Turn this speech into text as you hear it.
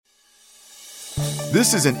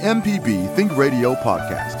This is an MPB Think Radio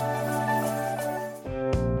podcast.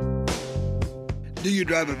 Do you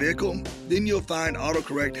drive a vehicle? Then you'll find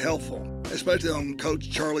autocorrect helpful, especially on Coach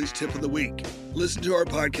Charlie's Tip of the Week. Listen to our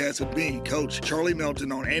podcast with me, Coach Charlie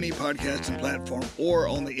Melton, on any podcasting platform or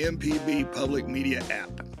on the MPB Public Media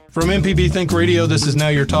app. From MPB Think Radio, this is Now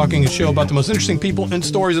You're Talking, a show about the most interesting people and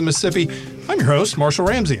stories of Mississippi. I'm your host, Marshall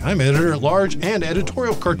Ramsey. I'm editor-at-large and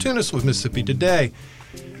editorial cartoonist with Mississippi Today.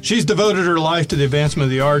 She's devoted her life to the advancement of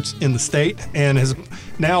the arts in the state and has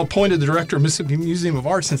now appointed the director of Mississippi Museum of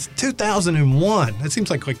Art since 2001. That seems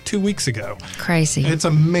like 2 weeks ago. Crazy. It's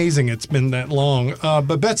amazing it's been that long.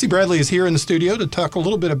 But Betsy Bradley is here in the studio to talk a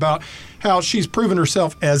little bit about how she's proven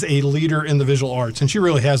herself as a leader in the visual arts. And she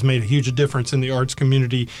really has made a huge difference in the arts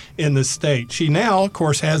community in the state. She now, of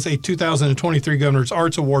course, has a 2023 Governor's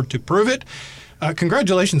Arts Award to prove it.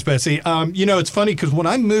 Congratulations, Betsy. It's funny because when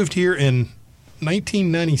I moved here in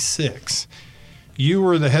 1996, you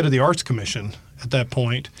were the head of the Arts Commission at that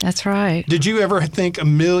point. That's right. Did you ever think a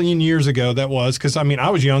million years ago that was, because I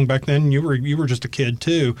was young back then, you were just a kid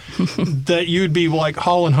too, that you'd be like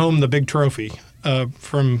hauling home the big trophy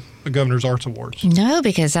from the Governor's Arts Awards? No,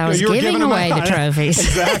 because I was giving away the trophies.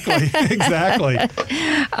 Exactly.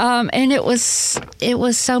 And it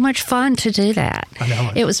was so much fun to do that. I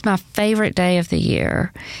know. It was my favorite day of the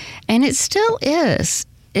year, and it still is.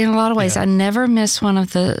 In a lot of ways, I never miss one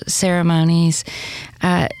of the ceremonies.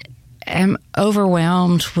 I am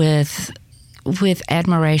overwhelmed with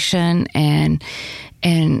admiration and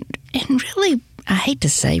really, I hate to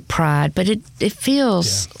say pride, but it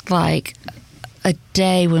feels like a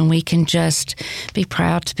day when we can just be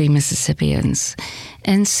proud to be Mississippians.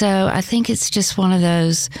 And so I think it's just one of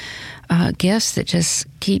those gifts that just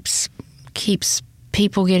keeps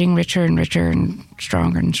people getting richer and richer and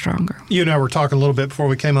stronger. You and I were talking a little bit before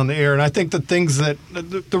we came on the air, and I think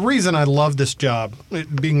the reason I love this job,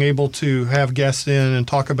 being able to have guests in and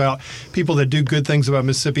talk about people that do good things about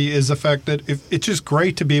Mississippi, is the fact that it's just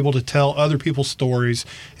great to be able to tell other people's stories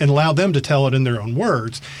and allow them to tell it in their own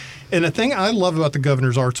words. And the thing I love about the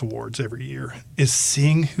Governor's Arts Awards every year is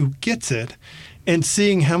seeing who gets it and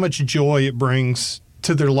seeing how much joy it brings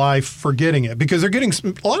to their life for getting it, because they're getting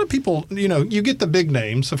a lot of people. You get the big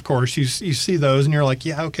names, of course. You see those, and you're like,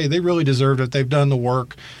 yeah, okay, they really deserved it. They've done the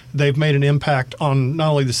work. They've made an impact on not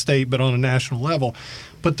only the state but on a national level.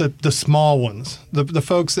 But the small ones, the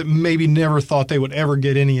folks that maybe never thought they would ever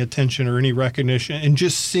get any attention or any recognition, and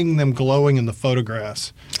just seeing them glowing in the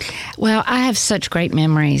photographs. Well, I have such great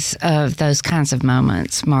memories of those kinds of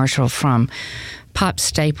moments, Marshall, from Pop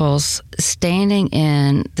Staples standing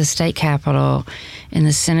in the state capitol in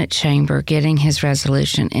the Senate chamber getting his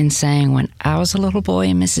resolution and saying, when I was a little boy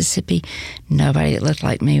in Mississippi, nobody that looked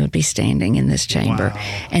like me would be standing in this chamber. Wow.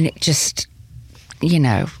 And it just,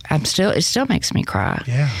 it still makes me cry.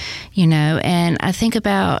 Yeah. And I think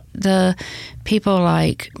about the people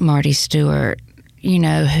like Marty Stewart,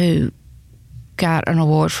 who got an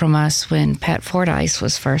award from us when Pat Fordyce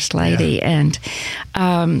was First Lady. Yeah.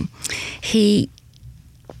 And he,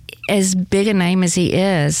 as big a name as he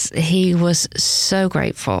is, he was so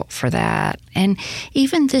grateful for that. And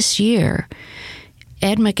even this year,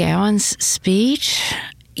 Ed McGowan's speech,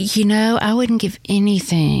 I wouldn't give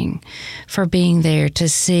anything for being there to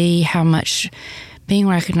see how much being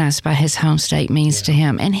recognized by his home state means to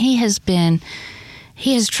him. And he has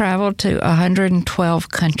traveled to 112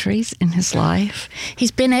 countries in his life.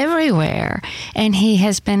 He's been everywhere, and he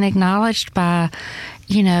has been acknowledged by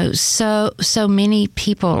so many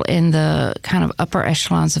people in the kind of upper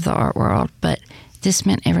echelons of the art world, but this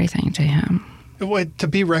meant everything to him. To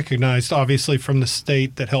be recognized, obviously, from the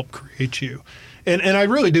state that helped create you. And I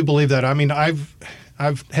really do believe that.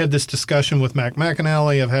 I've had this discussion with Mac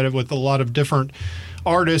McAnally. I've had it with a lot of different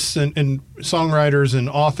artists and songwriters and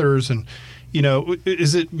authors. And,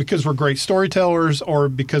 is it because we're great storytellers or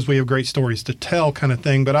because we have great stories to tell kind of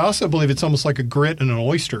thing? But I also believe it's almost like a grit and an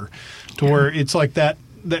oyster, to where it's like that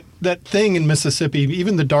thing in Mississippi,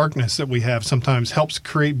 even the darkness that we have sometimes helps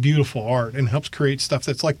create beautiful art and helps create stuff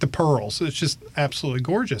that's like the pearls. It's just absolutely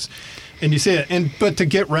gorgeous. And you see it. But to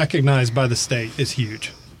get recognized by the state is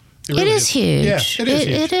huge. It really is huge. Yeah, it is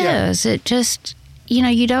huge. It is. It just,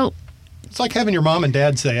 you don't. It's like having your mom and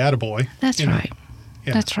dad say, attaboy. That's right.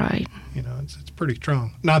 Yeah. That's right. It's pretty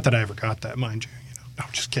strong. Not that I ever got that, mind you. No,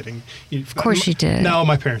 I'm just kidding. Of course you did. No,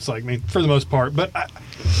 my parents liked me for the most part. But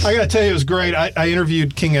I got to tell you, it was great. I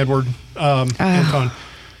interviewed King Edward Anton.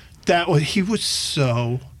 He was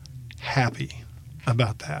so happy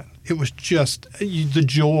about that. It was just the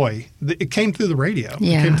joy. It came through the radio.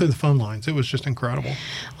 Yeah. It came through the phone lines. It was just incredible.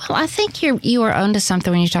 Well, I think you were onto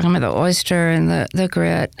something when you're talking about the oyster and the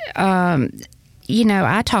grit.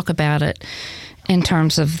 I talk about it in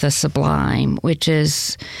terms of the sublime, which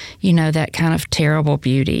is, that kind of terrible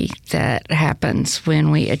beauty that happens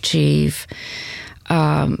when we achieve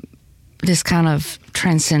this kind of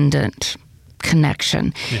transcendent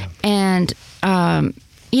connection. Yeah. And,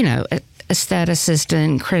 aestheticists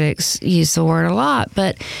and critics use the word a lot,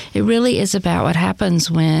 but it really is about what happens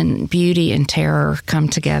when beauty and terror come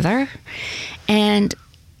together. And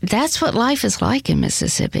that's what life is like in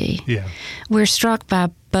Mississippi. Yeah. We're struck by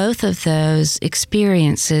both of those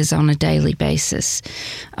experiences on a daily basis.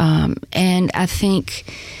 And I think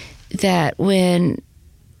that when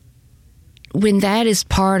that is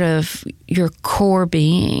part of your core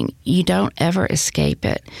being, you don't ever escape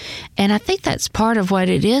it. And I think that's part of what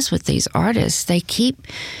it is with these artists. They keep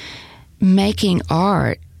making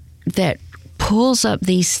art that pulls up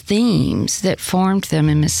these themes that formed them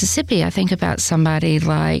in Mississippi. I think about somebody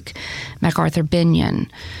like MacArthur Binion,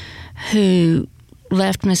 who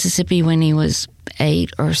left Mississippi when he was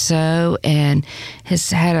 8 or so and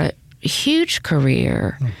has had a huge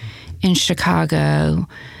career in Chicago,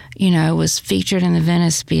 was featured in the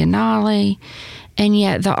Venice Biennale, and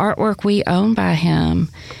yet the artwork we own by him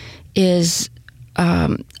is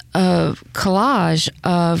a collage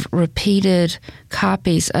of repeated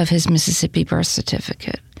copies of his Mississippi birth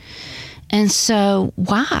certificate. And so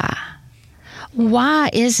why?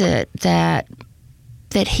 Why is it that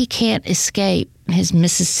he can't escape his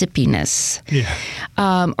Mississippi-ness?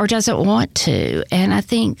 Yeah. Or doesn't want to? And I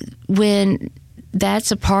think when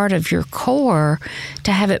that's a part of your core,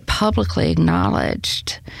 to have it publicly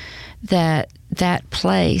acknowledged that that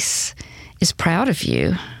place is proud of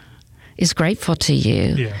you, is grateful to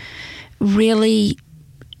you, Yeah. really,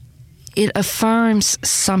 it affirms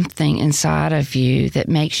something inside of you that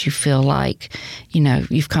makes you feel like,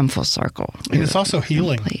 you've come full circle. And it's also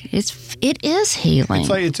healing. It is healing. It's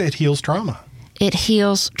like it heals trauma. It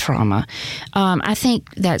heals trauma. I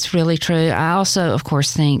think that's really true. I also, of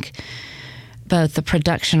course, think both the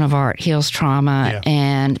production of art heals trauma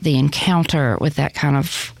and the encounter with that kind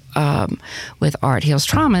of with art heals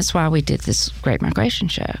trauma. It's why we did this Great Migration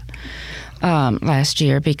show last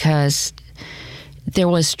year, because there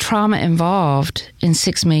was trauma involved in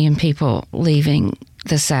 6 million people leaving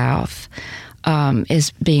the South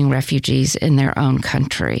as being refugees in their own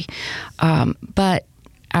country. But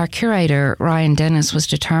our curator, Ryan Dennis, was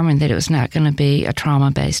determined that it was not going to be a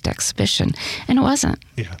trauma-based exhibition, and it wasn't.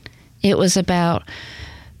 Yeah. It was about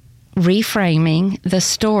reframing the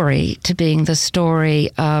story to being the story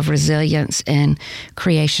of resilience and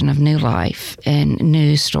creation of new life and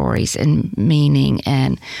new stories and meaning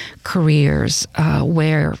and careers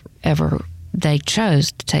wherever they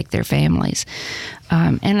chose to take their families.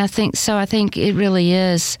 And I think it really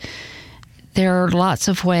is. There are lots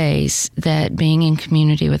of ways that being in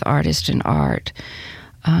community with artists and art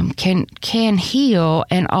can heal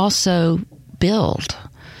and also build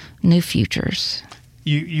new futures.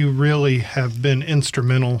 You really have been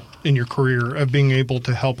instrumental in your career of being able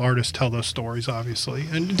to help artists tell those stories, obviously,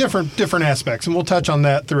 and different aspects, and we'll touch on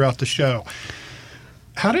that throughout the show.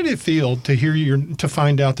 How did it feel to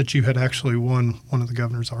find out that you had actually won one of the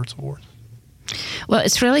Governor's Arts Awards? Well,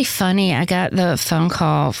 it's really funny. I got the phone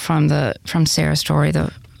call from Sarah Story,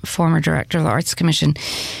 the former director of the Arts Commission,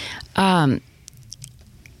 and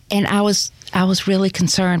I was really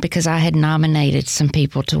concerned because I had nominated some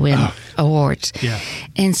people to win awards. Yeah.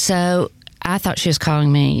 And so I thought she was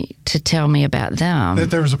calling me to tell me about them.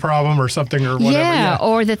 That there was a problem or something or whatever. Yeah,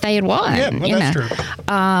 or that they had won. Yeah, well, that's true.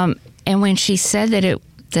 And when she said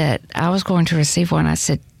that I was going to receive one, I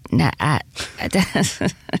said, no,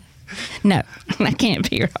 no, that can't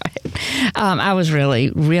be right. I was really,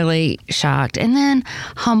 really shocked and then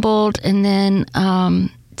humbled and then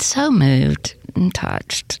so moved and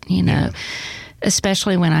touched,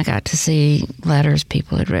 especially when I got to see letters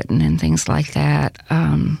people had written and things like that.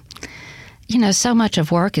 So much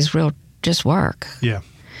of work is just work. Yeah.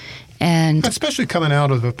 And especially coming out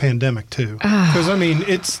of a pandemic, too. Because,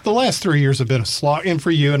 it's the last 3 years have been a slog. And for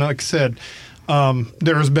you, and like I said,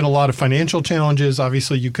 there has been a lot of financial challenges.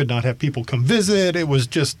 Obviously, you could not have people come visit. It was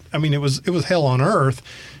just, it was hell on earth.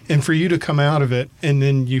 And for you to come out of it and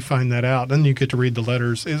then you find that out, then you get to read the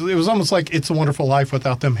letters. It was almost like It's a Wonderful Life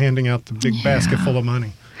without them handing out the big basket full of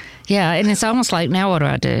money. Yeah, and it's almost like, now what do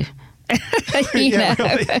I do?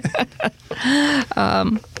 Really.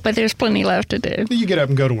 But there's plenty left to do. You get up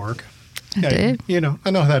and go to work. I do. I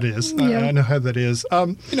know how that is. Yeah. I know how that is.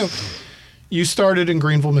 You started in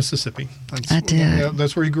Greenville, Mississippi. I did.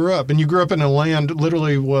 That's where you grew up. And you grew up in a land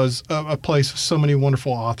literally was a place with so many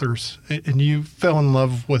wonderful authors. And you fell in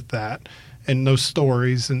love with that. and those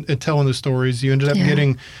stories and telling those stories. You ended up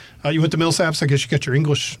getting, you went to Millsaps. I guess you got your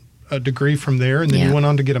English degree from there, and then you went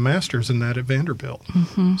on to get a master's in that at Vanderbilt.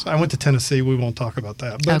 Mm-hmm. So I went to Tennessee. We won't talk about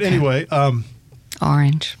that. But anyway.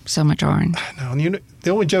 Orange. So much orange. I know. And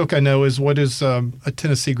the only joke I know is what does a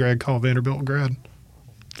Tennessee grad call Vanderbilt grad?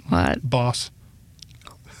 What? Boss.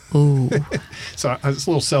 Ooh. So it's a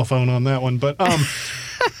little cell phone on that one. But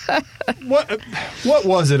what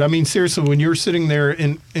was it? I mean, seriously, when you're sitting there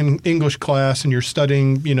in English class and you're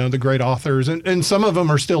studying, the great authors, and some of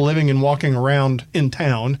them are still living and walking around in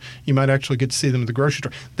town. You might actually get to see them at the grocery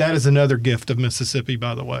store. That is another gift of Mississippi,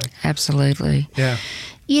 by the way. Absolutely. Yeah.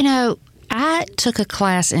 I took a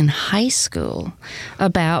class in high school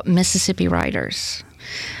about Mississippi writers.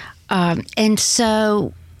 And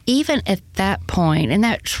so even at that point, and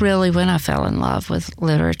that's really when I fell in love with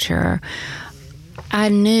literature, I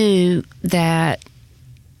knew that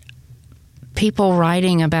people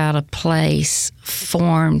writing about a place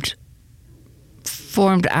formed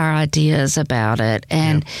our ideas about it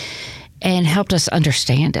and helped us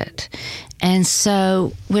understand it. And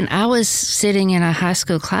so when I was sitting in a high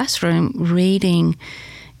school classroom reading,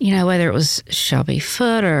 whether it was Shelby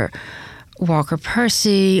Foote or Walker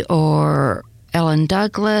Percy or Ellen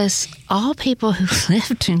Douglas, all people who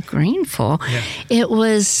lived in Greenville, it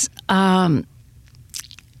was, I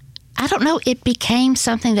don't know, it became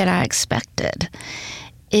something that I expected.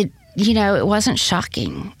 It wasn't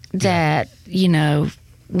shocking that,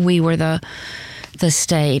 we were the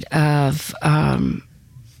state of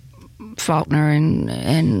Faulkner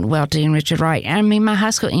and Welty and Richard Wright. I mean, my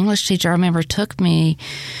high school English teacher, I remember, took me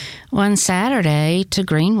one Saturday to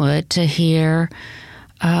Greenwood to hear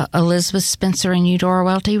Elizabeth Spencer and Eudora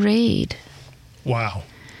Welty read. Wow.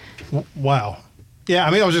 Yeah,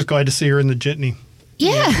 I mean, I was just glad to see her in the jitney.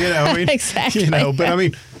 Yeah, exactly. But I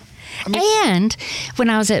mean. And when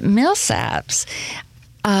I was at Millsaps,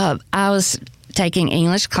 I was taking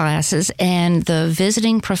English classes, and the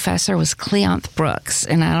visiting professor was Cleonth Brooks,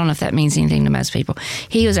 and I don't know if that means anything to most people.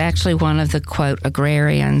 He was actually one of the, quote,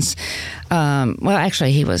 agrarians.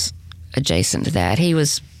 Actually, he was adjacent to that. He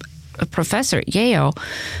was a professor at Yale,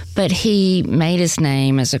 but he made his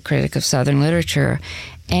name as a critic of Southern literature.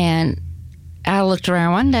 And I looked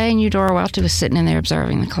around one day, and Eudora Welty was sitting in there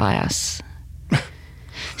observing the class.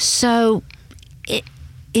 So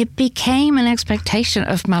it became an expectation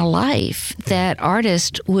of my life that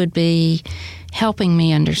artists would be helping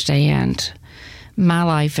me understand my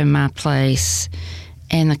life and my place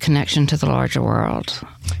and the connection to the larger world.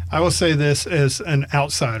 I will say this as an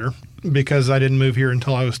outsider, because I didn't move here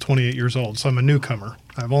until I was 28 years old, so I'm a newcomer.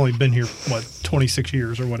 I've only been here, 26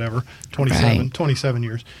 years or whatever, 27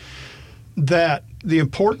 years. That the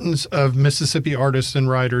importance of Mississippi artists and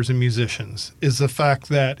writers and musicians is the fact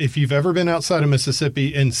that if you've ever been outside of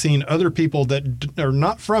Mississippi and seen other people that are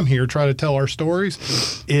not from here try to tell our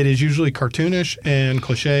stories, it is usually cartoonish and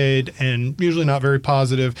cliched and usually not very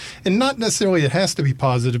positive. And not necessarily it has to be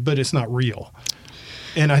positive, but it's not real.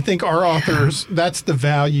 And I think our authors, that's the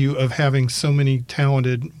value of having so many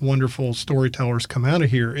talented, wonderful storytellers come out of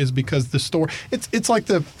here, is because the story, it's like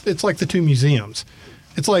the two museums.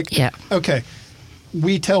 It's like, okay,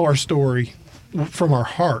 we tell our story from our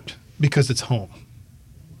heart because it's home.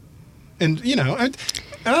 And, I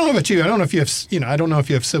don't know about you. I don't know if you have, I don't know if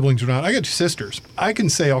you have siblings or not. I got two sisters. I can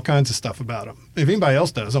say all kinds of stuff about them. If anybody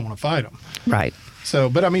else does, I want to fight them. Right. So,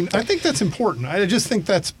 but I mean, I think that's important. I just think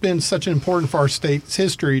that's been such an important for our state's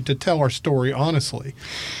history to tell our story honestly.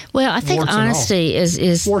 Well, I think honesty is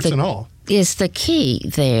the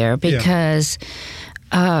key there, because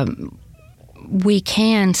we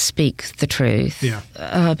can speak the truth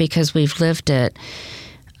because we've lived it.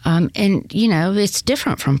 And, it's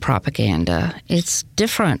different from propaganda. It's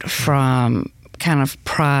different from kind of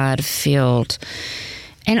pride-filled.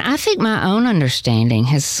 And I think my own understanding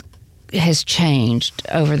has changed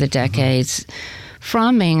over the decades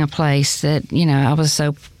from being a place that, I was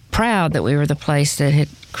so proud that we were the place that had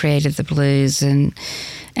created the blues, and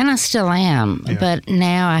I still am. Yeah. But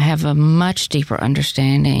now I have a much deeper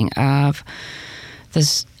understanding of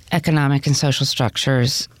the economic and social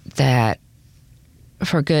structures that,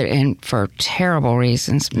 for good and for terrible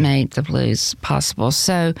reasons, made the blues possible.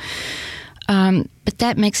 So, but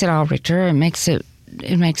that makes it all richer. It makes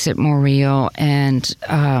it more real, and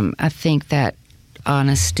I think that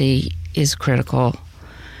honesty is critical.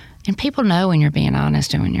 And people know when you're being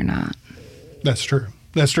honest and when you're not. That's true.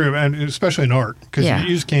 That's true, and especially in art, because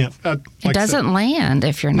you just can't. It doesn't land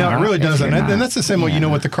if you're not. No, it really doesn't. And that's the same way,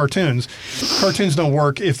 with the cartoons. Cartoons don't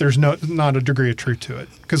work if there's not a degree of truth to it.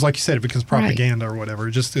 Because like you said, it becomes propaganda or whatever.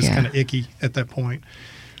 It just is kind of icky at that point.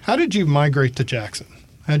 How did you migrate to Jackson?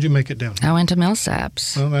 How'd you make it down here? I went to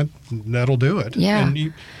Millsaps. Well, that'll do it. Yeah.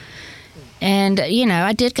 And,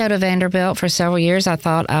 I did go to Vanderbilt for several years. I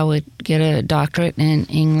thought I would get a doctorate in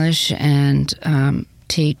English and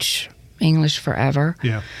teach English forever.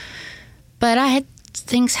 Yeah. But I had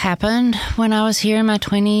things happen when I was here in my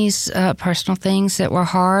 20s, personal things that were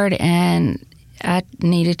hard, and I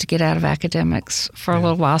needed to get out of academics for a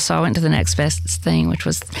little while, so I went to the next best thing, which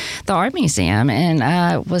was the Art Museum, and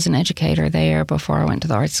I was an educator there before I went to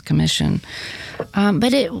the Arts Commission.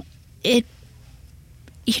 But it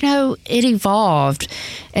evolved,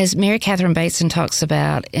 as Mary Catherine Bateson talks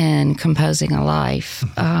about in Composing a Life.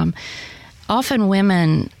 Often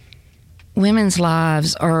women's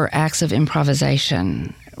lives are acts of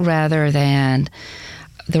improvisation rather than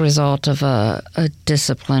the result of a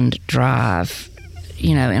disciplined drive,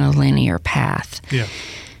 in a linear path. Yeah.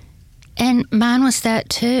 And mine was that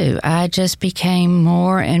too. I just became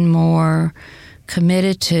more and more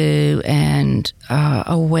committed to and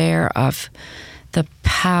aware of the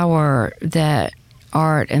power that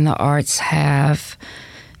art and the arts have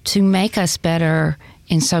to make us better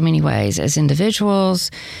in so many ways, as individuals,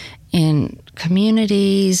 in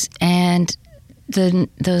communities, and the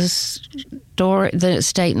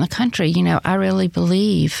state and the country. I really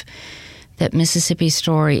believe that Mississippi's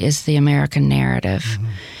story is the American narrative,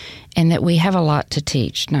 and that we have a lot to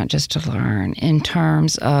teach, not just to learn, in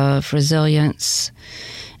terms of resilience,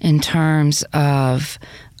 in terms of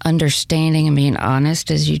understanding and being honest,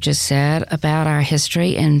 as you just said, about our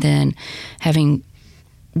history, and then having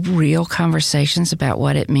real conversations about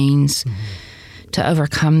what it means to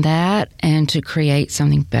overcome that and to create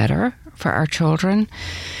something better for our children.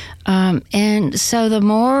 And so the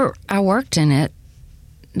more I worked in it,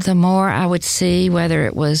 the more I would see whether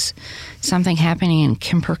it was something happening in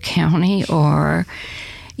Kemper County or,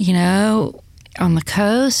 on the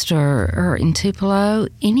coast or in Tupelo,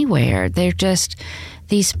 anywhere. They're just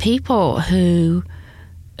these people who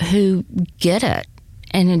get it.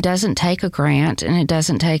 And it doesn't take a grant, and it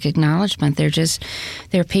doesn't take acknowledgement.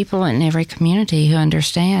 They're people in every community who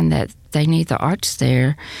understand that they need the arts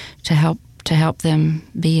there to help them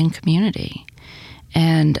be in community.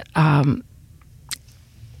 And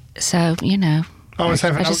so, I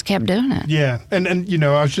just kept doing it. Yeah. And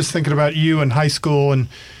I was just thinking about you in high school, and,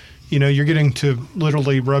 you're getting to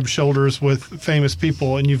literally rub shoulders with famous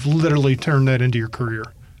people, and you've literally turned that into your career.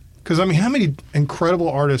 Because, how many incredible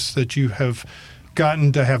artists that you have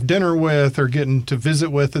gotten to have dinner with or getting to visit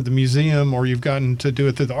with at the museum, or you've gotten to do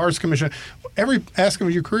it through the Arts Commission, every aspect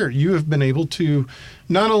of your career, you have been able to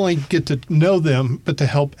not only get to know them, but to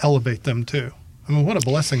help elevate them too. What a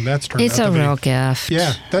blessing that's turned out to be. It's a real gift.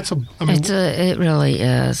 Yeah, it really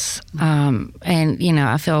is. And,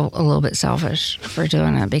 I feel a little bit selfish for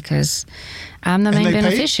doing it because I'm the main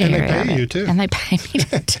beneficiary. And they pay you too. And they pay me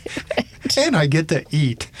to do it. And I get to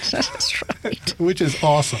eat. That's right. Which is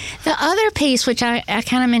awesome. The other piece, which I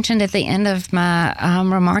kind of mentioned at the end of my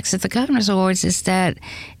remarks at the Governor's Awards, is that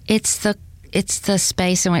it's the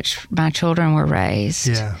space in which my children were raised.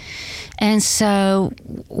 Yeah. And so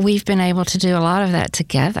we've been able to do a lot of that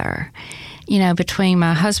together. Between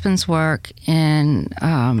my husband's work in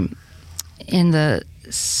the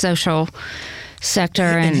social sector,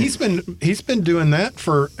 and he's been doing that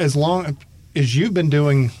for as long as you've been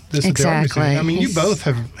doing this. Exactly. At the Art Museum. You both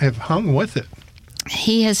have hung with it.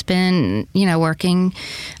 He has been, working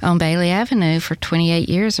on Bailey Avenue for 28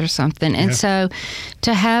 years or something. And so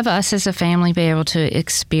to have us as a family be able to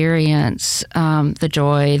experience the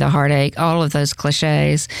joy, the heartache, all of those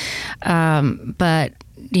cliches. But,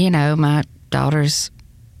 my daughter's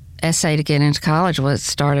essay to get into college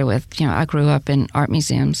started with, I grew up in art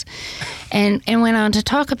museums, and went on to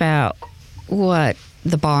talk about what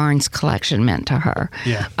the Barnes collection meant to her.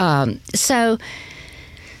 Yeah.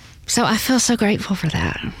 So I feel so grateful for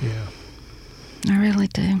that. Yeah. I really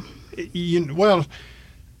do.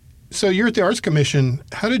 So you're at the Arts Commission.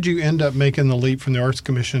 How did you end up making the leap from the Arts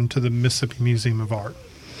Commission to the Mississippi Museum of Art?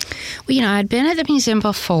 Well, I'd been at the museum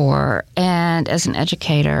before and as an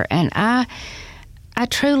educator, and I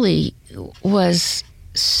truly was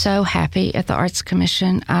so happy at the Arts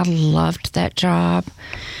Commission. I loved that job.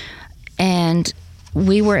 And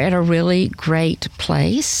we were at a really great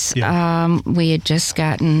place. Yeah. We had just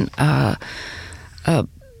gotten the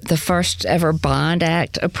first ever Bond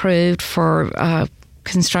Act approved for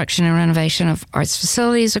construction and renovation of arts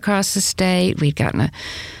facilities across the state. We'd gotten $1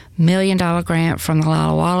 million grant from the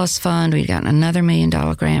Lila Wallace Fund. We'd gotten another $1 million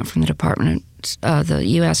grant from the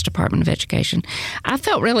U.S. Department of Education. I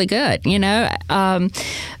felt really good,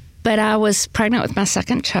 but I was pregnant with my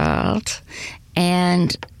second child,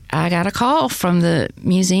 and I got a call from the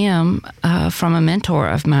museum from a mentor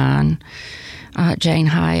of mine, Jane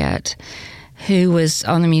Hyatt, who was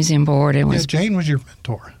on the museum board and was. Jane was your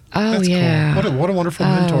mentor. Oh, That's yeah. Cool. What a wonderful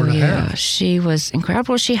mentor to have. She was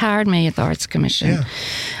incredible. She hired me at the Arts Commission.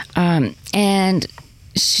 Yeah. And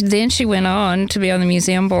then she went on to be on the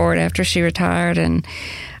museum board after she retired, and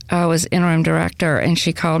I was interim director. And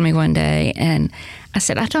she called me one day, and I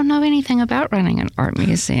said, I don't know anything about running an art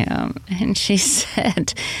museum. And she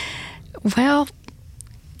said, well,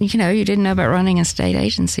 you didn't know about running a state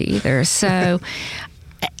agency either. So,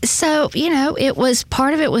 it was,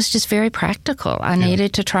 part of it was just very practical. I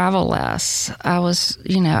needed to travel less. I was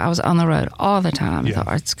on the road all the time at the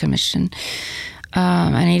Arts Commission.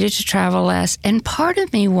 I needed to travel less. And part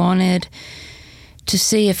of me wanted to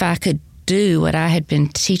see if I could do what I had been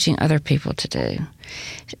teaching other people to do.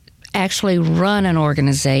 Actually run an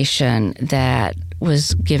organization that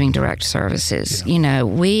was giving direct services. Yeah.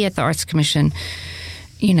 We at the Arts Commission,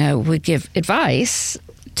 would give advice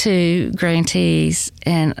to grantees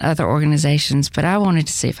and other organizations, but I wanted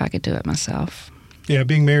to see if I could do it myself. Yeah,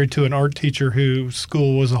 being married to an art teacher whose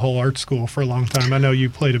school was a whole art school for a long time. I know you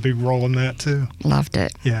played a big role in that, too. Loved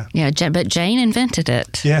it. Yeah. Yeah, but Jane invented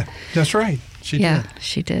it. Yeah, that's right. She did.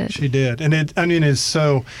 She did. She did. And it's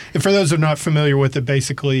so, and for those who are not familiar with it,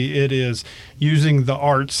 basically it is using the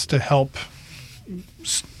arts to help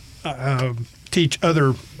teach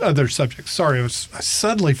other subjects. Sorry, I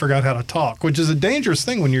suddenly forgot how to talk, which is a dangerous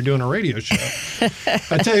thing when you're doing a radio show.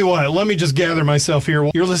 I tell you what, let me just gather myself here.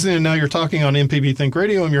 You're listening to Now You're Talking on MPB Think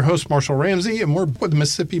Radio. I'm your host, Marshall Ramsey, and we're with the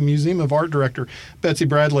Mississippi Museum of Art Director, Betsy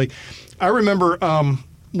Bradley. I remember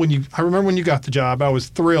when you got the job. I was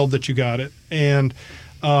thrilled that you got it. And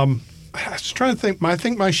I was trying to think. I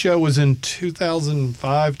think my show was in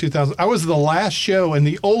 2005, 2000. I was the last show in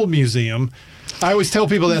the old museum. I always tell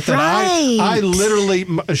people that I literally,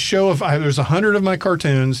 a show of, there's 100 of my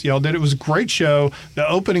cartoons. Y'all did. It was a great show. The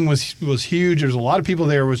opening was huge. There's a lot of people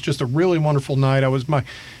there. It was just a really wonderful night.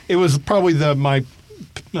 It was probably my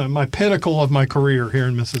pinnacle of my career here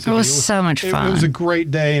in Mississippi. It was so much fun. It was a great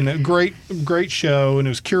day and a great show, and it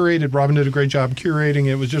was curated. Robin did a great job curating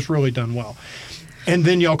it. It was just really done well. And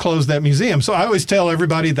then y'all closed that museum. So I always tell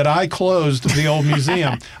everybody that I closed the old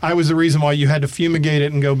museum. I was the reason why you had to fumigate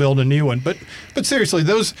it and go build a new one. But seriously,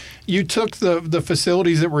 you took the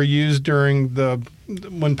facilities that were used during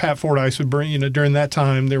when Pat Fordyce would bring, during that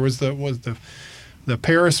time, there was the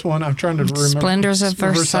Paris one. I'm trying to remember. Splendors of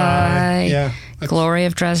Versailles. Yeah. Glory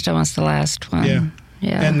of Dresden was the last one. Yeah.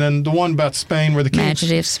 Yeah. And then the one about Spain where the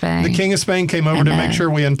Tragedy of Spain. The King of Spain came over to make sure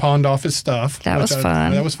we hadn't pawned off his stuff. That was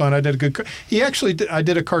fun. That was fun. I did a good. I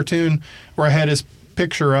did a cartoon where I had his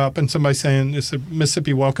picture up and somebody saying it's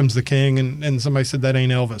Mississippi welcomes the king, and somebody said that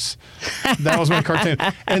ain't Elvis. That was my cartoon,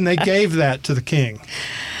 and they gave that to the king.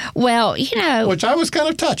 Well, which I was kind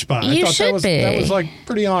of touched by. You I thought should be. That was like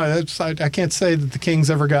pretty honest. I can't say that the king's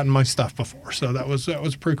ever gotten my stuff before, so that was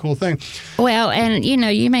a pretty cool thing. Well, and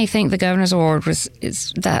you may think the Governor's Award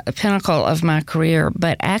is the pinnacle of my career,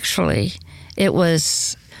 but actually, it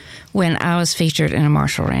was when I was featured in a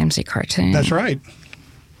Marshall Ramsey cartoon. That's right.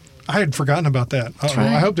 I had forgotten about that. That's right.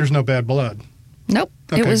 I hope there's no bad blood. Nope.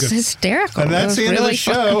 Okay, it was good. hysterical. And that's the end really of the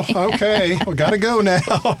show. funny. Okay, we got to go now.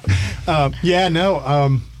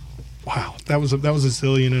 Wow, that was a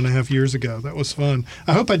zillion and a half years ago. That was fun.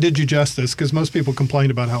 I hope I did you justice because most people complained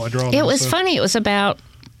about how I draw them. It was funny. It was about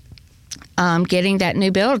getting that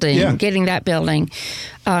new building, getting that building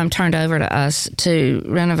turned over to us to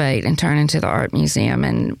renovate and turn into the art museum,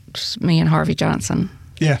 and me and Harvey Johnson.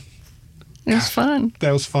 Yeah. It was fun.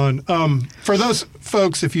 That was fun. For those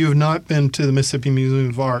folks, if you have not been to the Mississippi Museum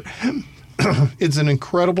of Art, it's an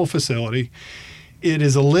incredible facility. It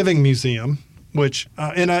is a living museum, which,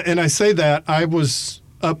 and I say that, I was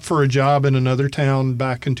up for a job in another town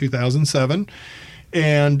back in 2007,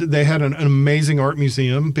 and they had an amazing art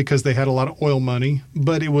museum because they had a lot of oil money,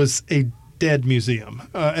 but it was a dead museum,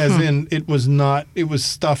 in it was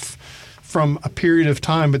stuff from a period of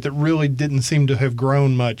time, but that really didn't seem to have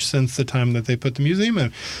grown much since the time that they put the museum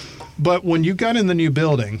in. But when you got in the new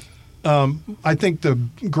building, I think the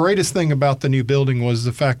greatest thing about the new building was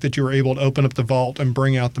the fact that you were able to open up the vault and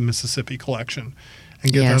bring out the Mississippi collection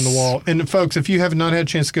and get on the wall. And folks, if you have not had a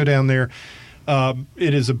chance to go down there,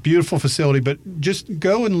 it is a beautiful facility, but just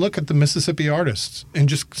go and look at the Mississippi artists and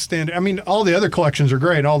just stand. I mean, all the other collections are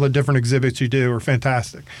great. All the different exhibits you do are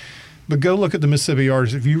fantastic. But go look at the Mississippi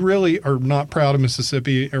artists. If you really are not proud of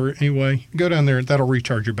Mississippi or anyway, go down there. That'll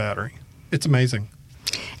recharge your battery. It's amazing.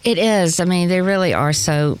 It is. I mean, they really are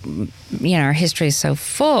so, our history is so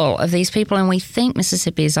full of these people, and we think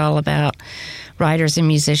Mississippi is all about writers and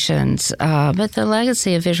musicians, but the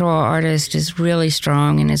legacy of visual artists is really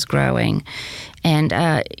strong and is growing. And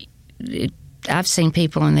I've seen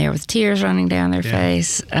people in there with tears running down their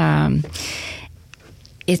face.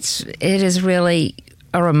 It is really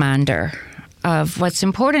a reminder of what's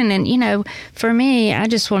important. And, for me, I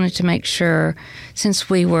just wanted to make sure, since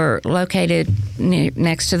we were located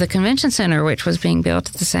next to the convention center, which was being built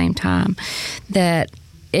at the same time, that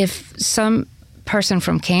if some person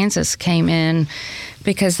from Kansas came in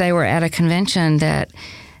because they were at a convention, that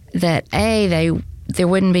there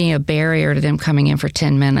wouldn't be a barrier to them coming in for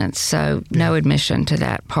 10 minutes, so no admission to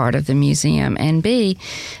that part of the museum. And B,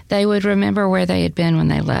 they would remember where they had been when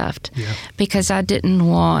they left, because I didn't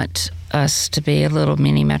want us to be a little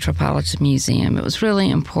mini metropolitan museum. It was really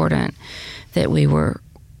important that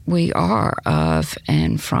we are of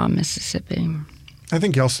and from Mississippi. I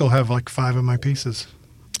think y'all still have like 5 of my pieces.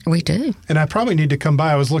 We do. And I probably need to come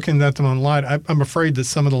by. I was looking at them online. I'm afraid that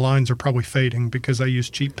some of the lines are probably fading because I use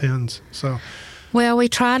cheap pens. So, well, we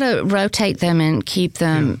try to rotate them and keep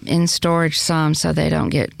them in storage some so they don't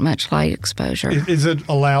get much light exposure. Is it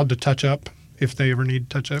allowed to touch up if they ever need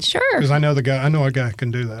to touch up? Sure. Because I know a guy who can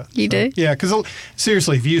do that. You do? Yeah, because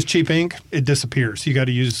seriously, if you use cheap ink, it disappears. You got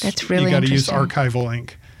to use archival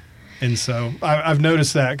ink. And so I've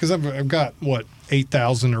noticed that because I've got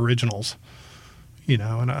 8,000 originals.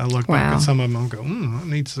 And I look back at some of them and go,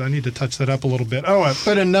 I need to touch that up a little bit.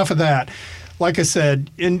 But enough of that. Like I said,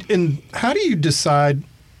 in how do you decide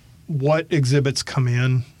what exhibits come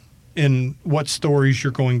in and what stories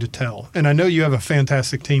you're going to tell? And I know you have a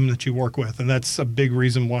fantastic team that you work with, and that's a big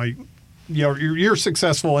reason why you're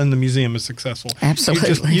successful and the museum is successful.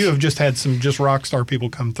 Absolutely. You have just had some rock star people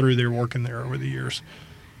come through there working there over the years.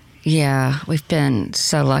 Yeah, we've been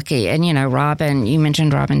so lucky. And, Robin, you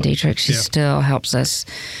mentioned Robin Dietrich. She still helps us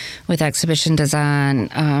with exhibition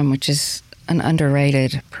design, which is an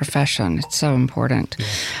underrated profession. It's so important.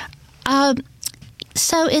 Yeah.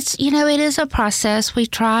 So it's, it is a process. We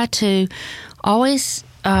try to always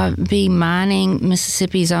be mining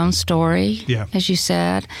Mississippi's own story, as you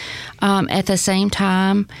said. At the same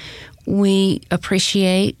time, we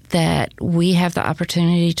appreciate that we have the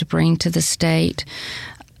opportunity to bring to the state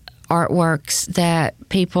artworks that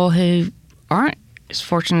people who aren't as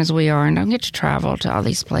fortunate as we are and don't get to travel to all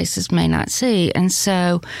these places may not see. And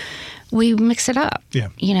so we mix it up,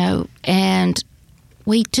 and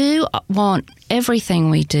we do want everything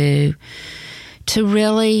we do to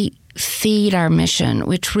really feed our mission,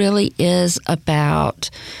 which really is about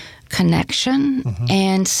connection. Mm-hmm.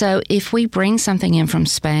 And so if we bring something in from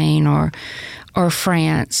Spain or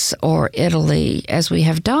France or Italy, as we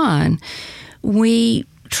have done, we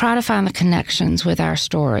try to find the connections with our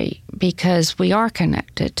story because we are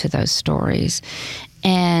connected to those stories.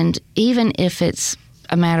 And even if it's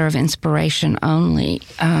a matter of inspiration only,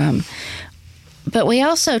 but we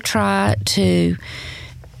also try to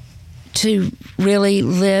really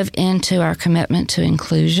live into our commitment to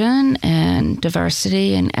inclusion and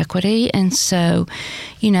diversity and equity. And so,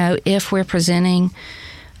 if we're presenting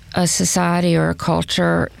a society or a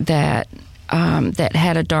culture that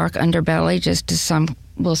had a dark underbelly, just as some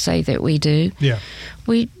will say that we do,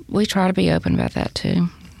 we try to be open about that too.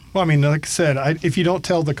 Well, I mean, like I said, if you don't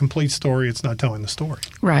tell the complete story, it's not telling the story.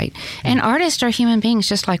 Right. And artists are human beings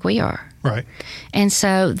just like we are. Right. And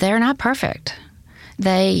so they're not perfect.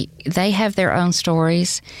 They have their own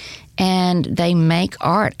stories, and they make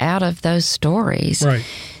art out of those stories. Right.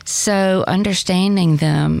 So understanding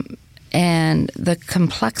them and the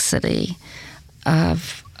complexity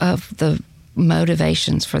of the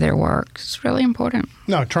motivations for their work is really important.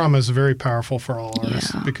 No, trauma is very powerful for all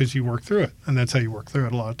artists because you work through it, and that's how you work through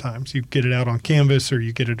it a lot of times. You get it out on canvas, or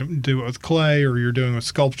you get it do it with clay, or you're doing a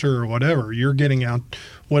sculpture or whatever. You're getting out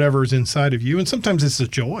whatever is inside of you, and sometimes it's a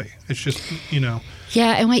joy. It's just,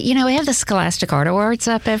 Yeah, and we have the Scholastic Art Awards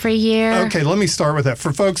up every year. Okay, let me start with that.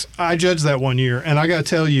 For folks, I judged that one year, and I got to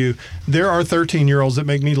tell you, there are 13-year-olds that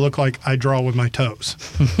make me look like I draw with my toes.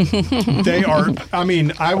 They are,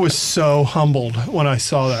 I was so humbled when I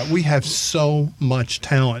saw that. We have so much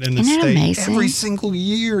talent in the state. Amazing? Every single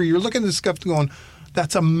year, you're looking at this stuff going,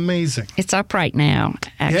 that's amazing. It's up right now,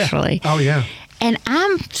 actually. Yeah. Oh, yeah. And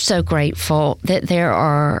I'm so grateful that there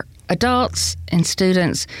are adults and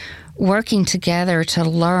students working together to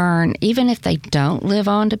learn, even if they don't live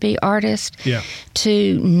on to be artists,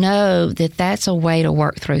 to know that that's a way to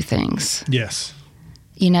work through things. Yes.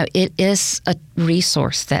 it is a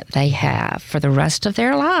resource that they have for the rest of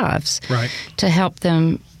their lives to help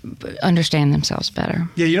them understand themselves better.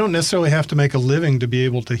 Yeah, you don't necessarily have to make a living to be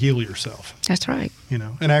able to heal yourself. That's right.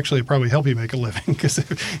 And actually it probably help you make a living, because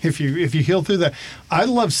if you heal through that. I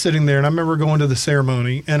love sitting there, and I remember going to the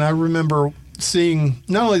ceremony, and I remember seeing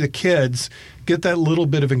not only the kids get that little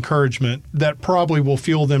bit of encouragement that probably will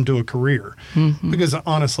fuel them to a career. Mm-hmm. Because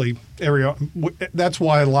honestly, that's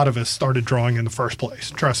why a lot of us started drawing in the first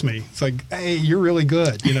place. Trust me. It's like, hey, you're really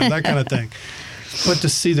good, that kind of thing. But to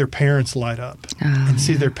see their parents light up and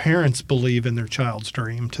see their parents believe in their child's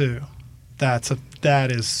dream too, that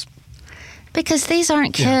is. Because these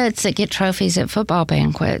aren't kids that get trophies at football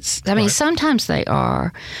banquets. I mean, sometimes they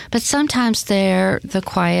are, but sometimes they're the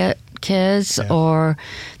quiet kids or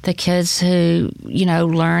the kids who,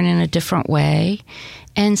 learn in a different way.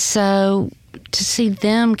 And so to see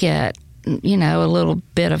them get, a little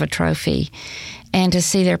bit of a trophy and to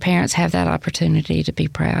see their parents have that opportunity to be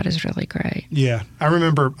proud is really great. Yeah. I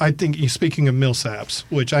remember, speaking of Millsaps,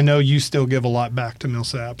 which I know you still give a lot back to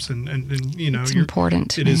Millsaps, and it's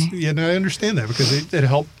important to me. Is, and I understand that, because it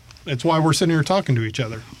helped. It's why we're sitting here talking to each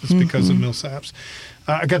other. It's because of Millsaps.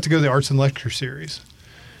 I got to go to the Arts and Lecture Series.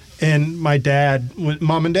 And my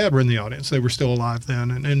mom and dad were in the audience. They were still alive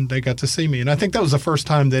then, and they got to see me. And I think that was the first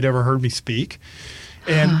time they'd ever heard me speak.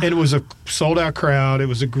 And it was a sold-out crowd. It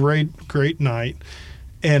was a great, great night.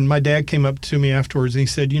 And my dad came up to me afterwards, and he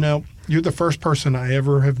said, you're the first person I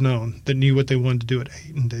ever have known that knew what they wanted to do at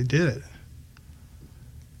 8, and they did it.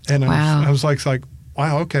 And I was like,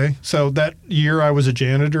 wow, okay. So that year I was a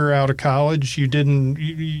janitor out of college.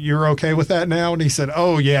 You're okay with that now? And he said,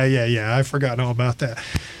 oh, yeah. I forgot all about that.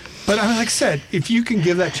 But like I said, if you can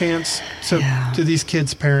give that chance to these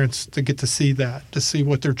kids' parents to get to see that, to see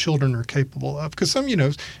what their children are capable of. Because some,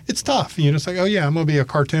 it's tough. It's like, oh, yeah, I'm going to be a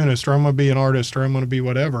cartoonist, or I'm going to be an artist, or I'm going to be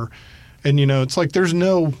whatever. And, it's like there's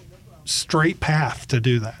no straight path to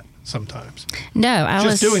do that sometimes. No, I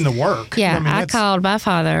was doing the work. Yeah, I called my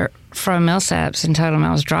father from Millsaps and told him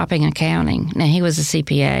I was dropping accounting. Now, he was a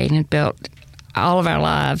CPA and had built all of our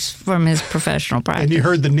lives from his professional practice. And you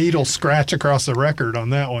heard the needle scratch across the record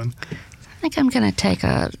on that one. I think I'm going to take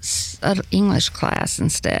an English class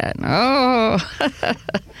instead. Oh,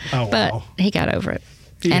 wow. But he got over it.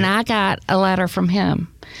 Yeah. And I got a letter from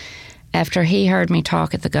him after he heard me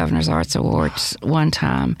talk at the Governor's Arts Awards one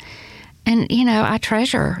time. And, I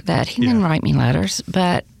treasure that. He didn't write me letters,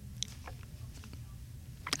 but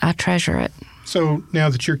I treasure it. So now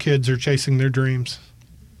that your kids are chasing their dreams.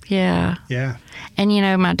 Yeah. Yeah. And,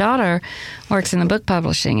 my daughter works in the book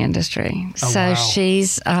publishing industry. Oh, so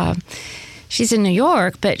wow. She's in New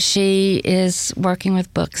York, but she is working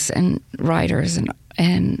with books and writers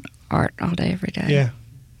and art all day, every day. Yeah.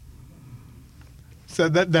 So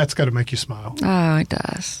that's got to make you smile. Oh, it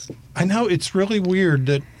does. I know. It's really weird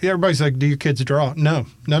that everybody's like, do your kids draw? No,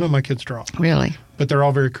 none of my kids draw. Really? But they're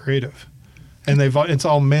all very creative. And it's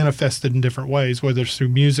all manifested in different ways, whether it's through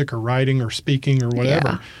music or writing or speaking or whatever.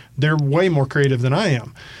 Yeah. They're way more creative than I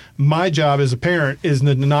am. My job as a parent is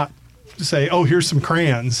to not say, oh, here's some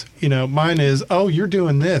crayons. Mine is, oh, you're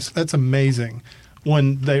doing this. That's amazing.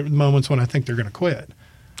 Moments when I think they're going to quit.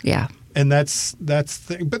 Yeah. And that's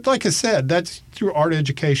but like I said, that's through art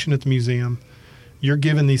education at the museum. You're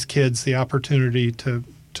giving these kids the opportunity to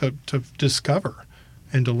discover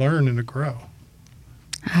and to learn and to grow.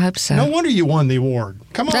 I hope so. No wonder you won the award.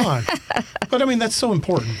 Come on. But, that's so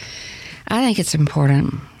important. I think it's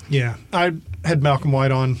important. Yeah. I had Malcolm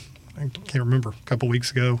White on, I can't remember, a couple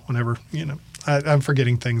weeks ago, whenever, I'm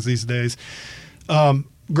forgetting things these days.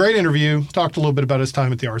 Great interview. Talked a little bit about his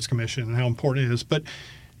time at the Arts Commission and how important it is. But,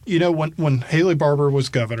 when Haley Barbour was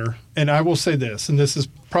governor, and I will say this, and this is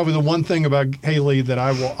probably the one thing about Haley that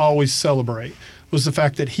I will always celebrate, was the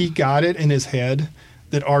fact that he got it in his head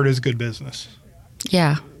that art is good business.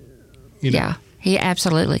 Yeah. Yeah. He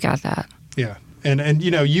absolutely got that. Yeah. And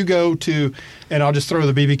you go to, and I'll just throw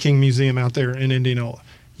the B.B. King Museum out there in Indianola.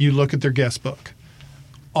 You look at their guest book,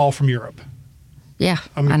 all from Europe. Yeah,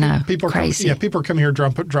 I know. People are crazy. People are coming here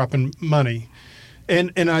dropping money.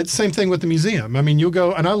 And same thing with the museum. You'll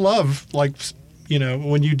go, and I love,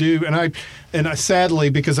 when you do, and I sadly,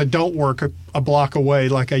 because I don't work a block away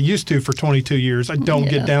like I used to for 22 years, I don't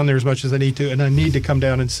get down there as much as I need to, and I need to come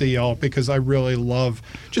down and see y'all because I really love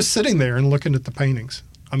just sitting there and looking at the paintings.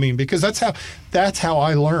 Because that's how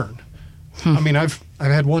I learn. I've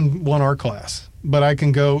had one art class, but I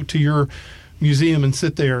can go to your museum and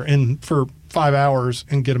sit there and for 5 hours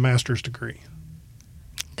and get a master's degree.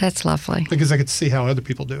 That's lovely. Because I get to see how other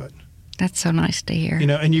people do it. That's so nice to hear.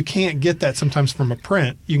 And you can't get that sometimes from a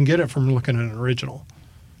print. You can get it from looking at an original.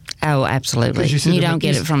 Oh, absolutely. You don't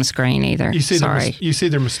get it from a screen either. You see Sorry. you see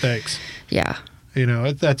their mistakes. Yeah. You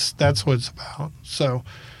know, that's what it's about. So,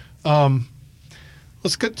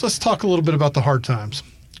 let's talk a little bit about the hard times,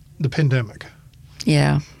 the pandemic.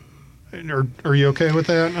 Yeah. Are you okay with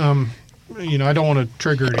that? You know, I don't want to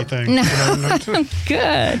trigger anything. No.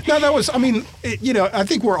 Good. No, that was, I mean, I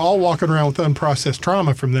think we're all walking around with unprocessed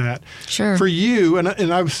trauma from that. Sure. For you, and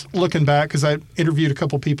I was looking back because I interviewed a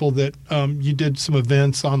couple people that you did some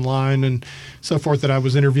events online and so forth that I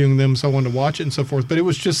was interviewing them, so I wanted to watch it and so forth. But it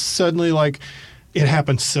was just suddenly like it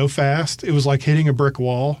happened so fast. It was like hitting a brick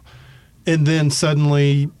wall. And then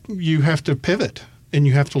suddenly you have to pivot and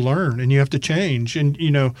you have to learn and you have to change. And,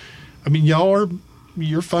 I mean,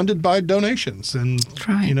 you're funded by donations, and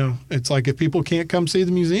right. It's like if people can't come see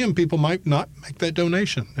the museum, people might not make that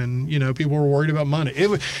donation, and people were worried about money.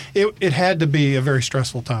 It had to be a very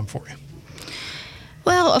stressful time for you.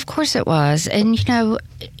 Well, of course it was, and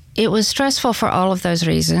it was stressful for all of those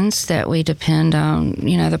reasons that we depend on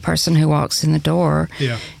the person who walks in the door.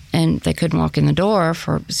 Yeah. And they couldn't walk in the door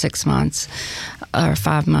for 6 months or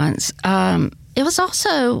 5 months. It was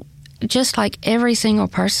also just like every single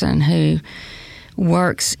person who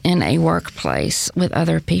works in a workplace with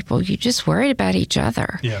other people, you just worried about each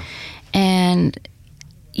other. Yeah. And,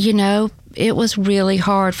 it was really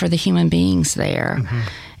hard for the human beings there. Mm-hmm.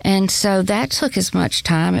 And so that took as much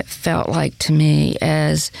time, it felt like to me,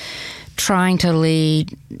 as trying to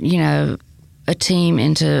lead, a team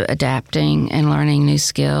into adapting and learning new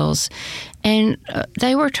skills. And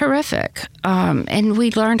they were terrific. And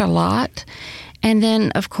we learned a lot. And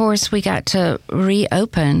then, of course, we got to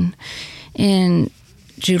reopen in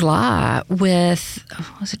July with,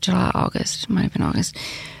 was it July, August? It might have been August,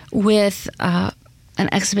 with an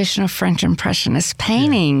exhibition of French Impressionist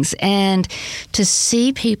paintings. Yeah. And to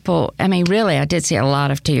see people, I mean, really, I did see a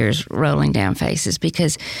lot of tears rolling down faces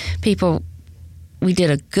because we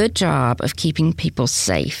did a good job of keeping people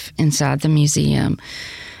safe inside the museum.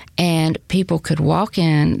 And people could walk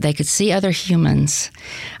in, they could see other humans.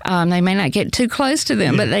 They may not get too close to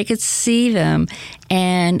them, but they could see them.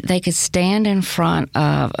 And they could stand in front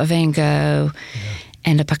of a Van Gogh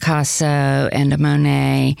and a Picasso and a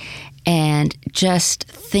Monet and just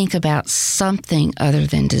think about something other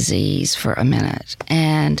than disease for a minute.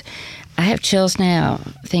 And I have chills now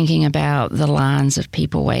thinking about the lines of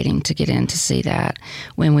people waiting to get in to see that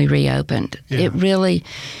when we reopened. Yeah.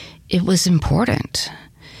 It was important.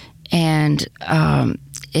 And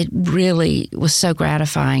it really was so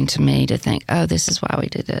gratifying to me to think, oh, this is why we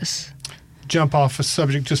did this. Jump off a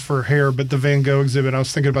subject just for hair, but the Van Gogh exhibit, I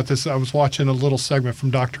was thinking about this. I was watching a little segment from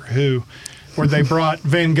Doctor Who where they brought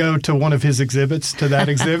Van Gogh to one of his exhibits, to that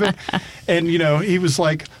exhibit. And, he was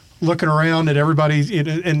like looking around at everybody,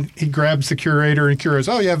 and he grabs the curator and curates,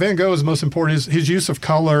 oh, yeah, Van Gogh is the most important, his use of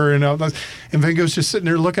color. And Van Gogh's just sitting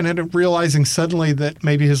there looking at it, realizing suddenly that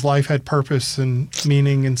maybe his life had purpose and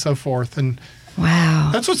meaning and so forth. And wow.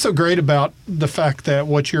 That's what's so great about the fact that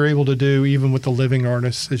what you're able to do, even with the living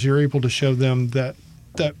artists, is you're able to show them that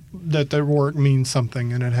their work means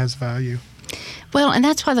something and it has value. Well, and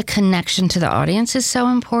that's why the connection to the audience is so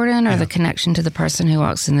important, or the connection to the person who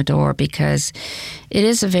walks in the door, because it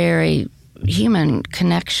is a very human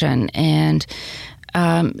connection. And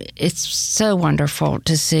it's so wonderful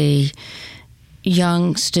to see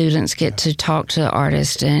young students get to talk to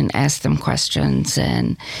artists and ask them questions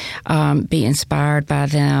and be inspired by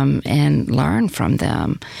them and learn from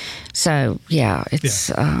them. So, it's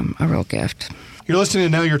a real gift. You're listening to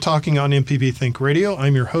Now You're Talking on MPB Think Radio.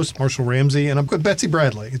 I'm your host, Marshall Ramsey, and I'm with Betsy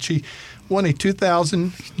Bradley. And she won a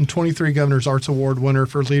 2023 Governor's Arts Award winner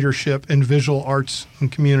for leadership in visual arts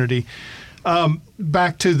and community.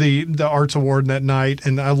 Back to the Arts Award that night,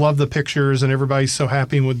 and I love the pictures, and everybody's so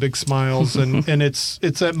happy with big smiles, and it's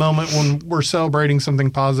that moment when we're celebrating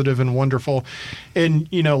something positive and wonderful.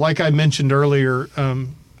 And, like I mentioned earlier,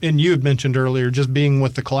 and you had mentioned earlier, just being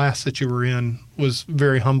with the class that you were in was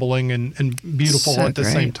very humbling and beautiful at the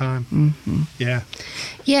same time. Mm-hmm. Yeah.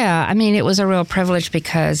 Yeah, I mean, it was a real privilege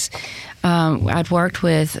because I'd worked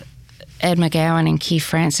with Ed McGowan and Keith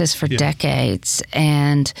Francis for decades,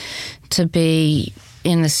 and to be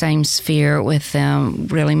in the same sphere with them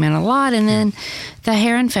really meant a lot. And then the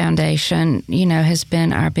Heron Foundation, has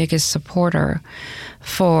been our biggest supporter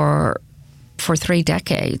for 3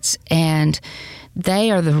 decades, and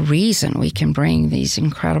they are the reason we can bring these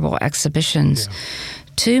incredible exhibitions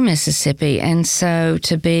to Mississippi. And so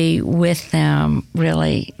to be with them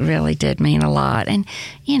really, really did mean a lot. And,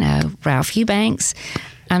 Ralph Eubanks,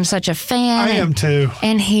 I'm such a fan. I am too.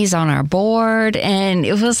 And he's on our board, and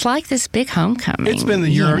it was like this big homecoming. It's been the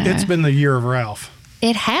year. It's been the year of Ralph.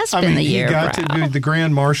 It has been the year. He got to be the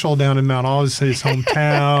Grand Marshal down in Mount Olive, his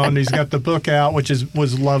hometown. He's got the book out, which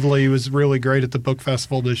was lovely. He was really great at the book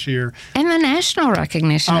festival this year. And the national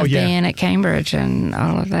recognition of being at Cambridge and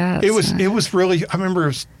all of that. It was really, I remember it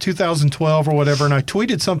was 2012 or whatever, and I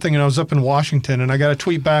tweeted something, and I was up in Washington, and I got a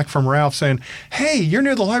tweet back from Ralph saying, hey, you're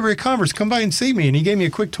near the Library of Congress. Come by and see me. And he gave me a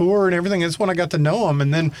quick tour and everything. That's when I got to know him.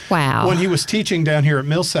 And then when he was teaching down here at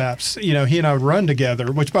Millsaps, he and I would run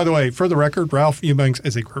together, which, by the way, for the record, Ralph Eubanks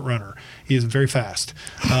is a great runner. He is very fast.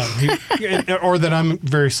 Or that I'm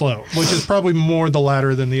very slow, which is probably more the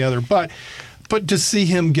latter than the other. But to see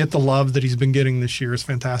him get the love that he's been getting this year is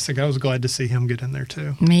fantastic. I was glad to see him get in there,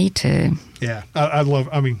 too. Me, too. Yeah.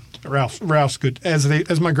 Ralph's good.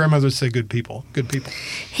 As my grandmother would say, good people. Good people.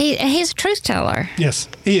 He's a truth teller. Yes,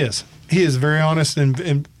 he is. He is very honest,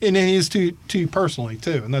 and he is to you personally,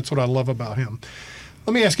 too. And that's what I love about him.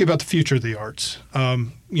 Let me ask you about the future of the arts.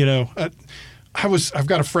 I've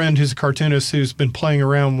got a friend who's a cartoonist who's been playing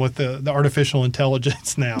around with the artificial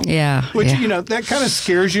intelligence now. Yeah. Which, that kind of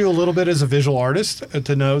scares you a little bit as a visual artist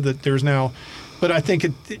to know that there's now, but I think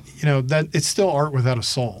that it's still art without a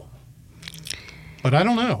soul. But I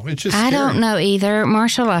don't know. It's just scary. I don't know either.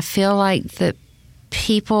 Marshall, I feel like that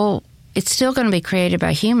it's still going to be created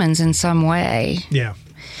by humans in some way. Yeah.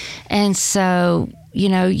 And so,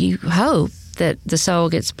 you hope that the soul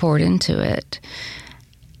gets poured into it.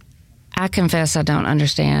 I confess I don't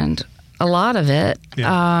understand a lot of it.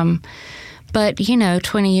 Yeah. But,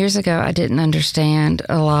 20 years ago, I didn't understand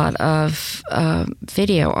a lot of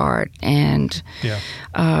video art and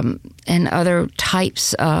other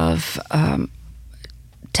types of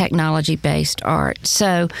technology-based art.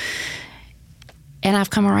 So, and I've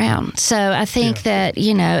come around. So I think that,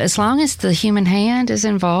 as long as the human hand is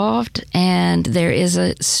involved and there is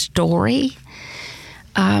a story,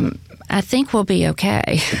 I think we'll be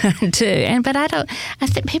okay too. But I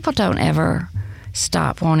think people don't ever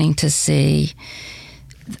stop wanting to see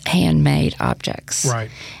handmade objects. Right.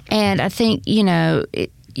 And I think,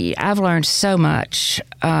 I've learned so much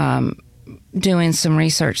doing some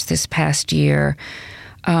research this past year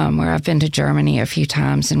where I've been to Germany a few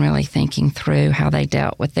times and really thinking through how they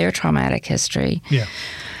dealt with their traumatic history. Yeah.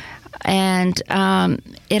 And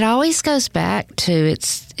it always goes back to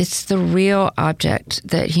it's the real object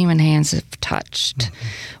that human hands have touched,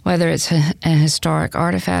 whether it's a historic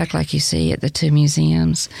artifact like you see at the two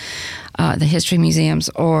museums, the history museums,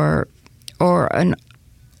 or an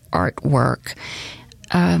artwork.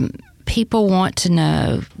 People want to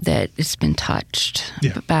know that it's been touched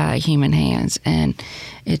by human hands, and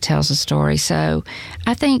it tells a story. So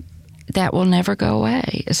I think that will never go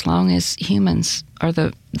away as long as humans are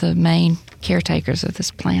the main caretakers of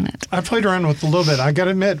this planet. I played around with it a little bit. I got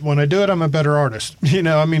to admit, when I do it, I'm a better artist.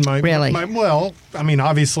 Really?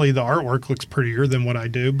 Obviously the artwork looks prettier than what I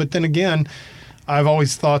do. But then again, I've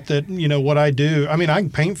always thought that, what I do, I can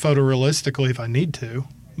paint photorealistically if I need to.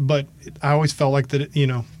 But I always felt like that,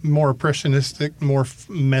 more impressionistic, more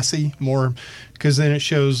messy, more, because then it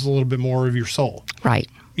shows a little bit more of your soul. Right.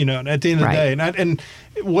 At the end of the day. And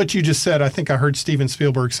what you just said, I think I heard Steven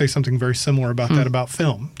Spielberg say something very similar about that about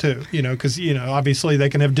film, too. Because, obviously they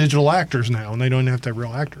can have digital actors now, and they don't have to have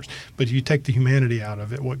real actors. But you take the humanity out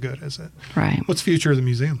of it, what good is it? Right. What's the future of the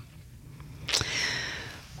museum?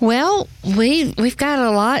 Well, we've got a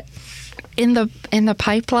lot in the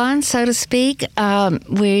pipeline, so to speak.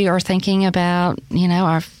 We are thinking about,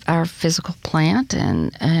 our physical plant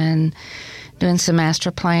and doing some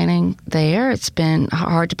master planning there. It's been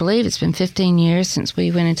hard to believe. It's been 15 years since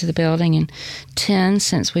we went into the building and 10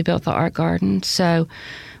 since we built the art garden. So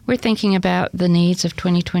we're thinking about the needs of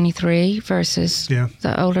 2023 versus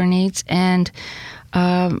the older needs, and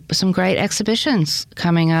some great exhibitions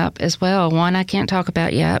coming up as well. One I can't talk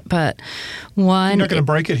about yet, but one... You're not going to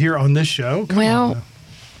break it here on this show? Come on.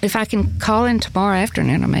 If I can call in tomorrow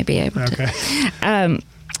afternoon, I may be able to. Okay.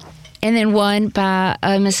 And then one by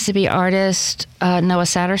a Mississippi artist, Noah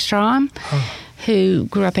Satterstrom, who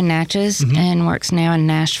grew up in Natchez and works now in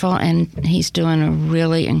Nashville. And he's doing a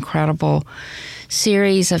really incredible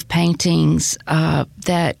series of paintings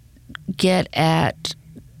that get at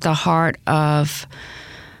the heart of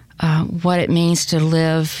what it means to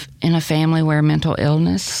live in a family where mental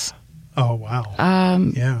illness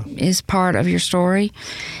is part of your story.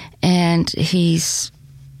 And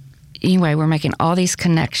we're making all these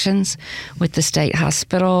connections with the state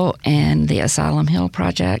hospital and the Asylum Hill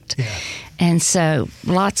Project. Yeah. And so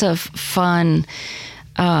lots of fun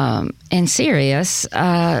and serious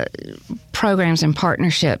programs and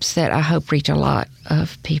partnerships that I hope reach a lot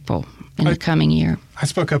of people in the coming year. I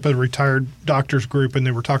spoke up at a retired doctors group, and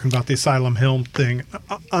they were talking about the Asylum Hill thing.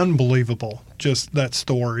 Unbelievable, just that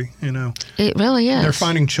story, It really is. They're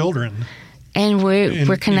finding children. And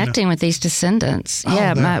we're connecting with these descendants.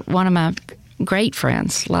 One of my great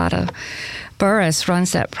friends, Lotta Burris,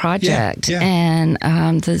 runs that project, and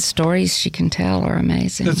the stories she can tell are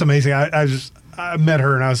amazing. That's amazing. I met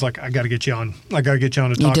her, and I was like, I got to get you on. I got to get you on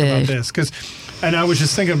to talk about this. And I was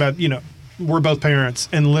just thinking about, we're both parents,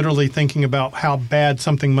 and literally thinking about how bad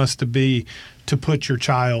something must be to put your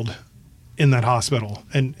child in that hospital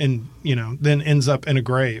and then ends up in a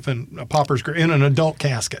grave, and a pauper's grave, in an adult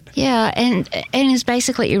casket. Yeah, and is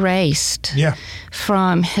basically erased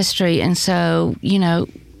from history. And so,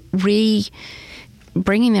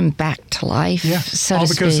 bringing them back to life, so all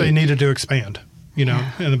to because speak. they needed to expand, and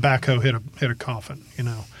the backhoe hit a coffin,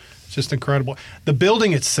 It's just incredible. The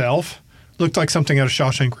building itself looked like something out of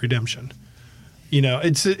Shawshank Redemption.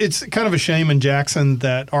 It's kind of a shame in Jackson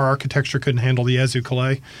that our architecture couldn't handle the Yazoo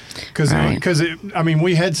Calais, because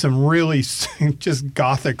we had some really just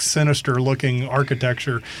Gothic, sinister-looking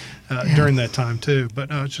architecture during that time too. But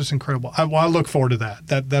it's just incredible. I look forward to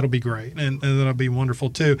that. That'll be great, and that'll be wonderful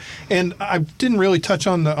too. And I didn't really touch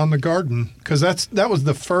on the garden, because that was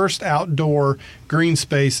the first outdoor green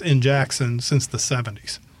space in Jackson since the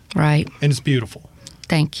 70s. Right. And it's beautiful.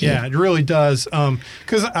 Thank you. Yeah, it really does.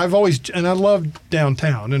 Because I loved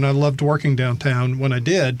downtown, and I loved working downtown when I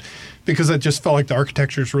did, because I just felt like the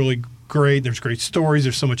architecture is really great. There's great stories.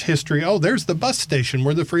 There's so much history. Oh, there's the bus station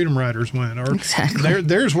where the Freedom Riders went, or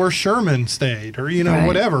there's where Sherman stayed, or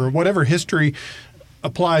whatever history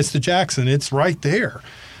applies to Jackson. It's right there,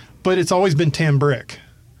 but it's always been tan brick.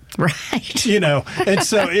 Right. And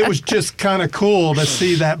so it was just kind of cool to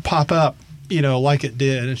see that pop up, like it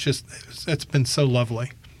did. It's been so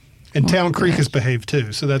lovely. And Town Creek has behaved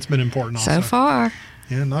too, so that's been important also. So far.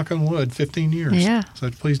 Yeah, knock on wood, 15 years. Yeah.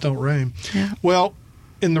 So please don't rain. Yeah. Well,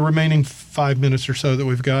 in the remaining 5 minutes or so that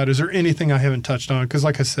we've got, is there anything I haven't touched on? Because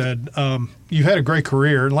like I said, you've had a great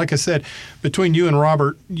career. And like I said, between you and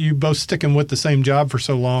Robert, you both sticking with the same job for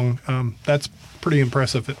so long, that's pretty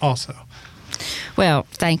impressive also. Well,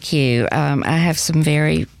 thank you. I have some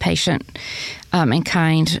very patient and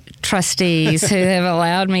kind trustees who have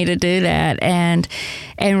allowed me to do that. And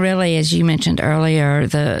really, as you mentioned earlier,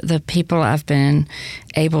 the people I've been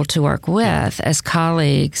able to work with as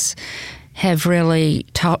colleagues have really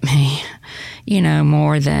taught me,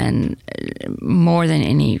 more than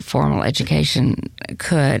any formal education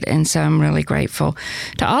could. And so I'm really grateful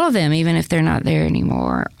to all of them, even if they're not there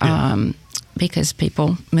anymore. Because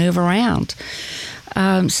people move around.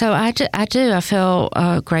 So I do. I feel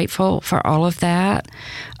grateful for all of that.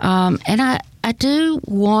 And I do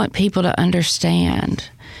want people to understand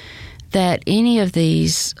that any of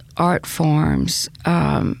these art forms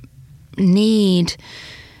need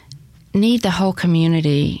the whole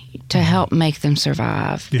community to help make them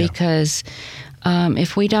survive. Yeah. Because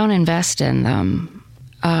if we don't invest in them,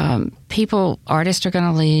 artists are going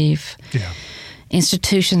to leave. Yeah.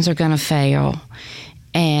 Institutions are going to fail,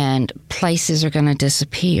 and places are going to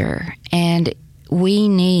disappear. And we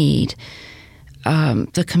need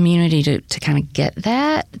the community to kind of get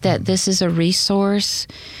that this is a resource.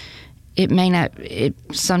 It may not.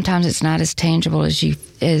 Sometimes it's not as tangible as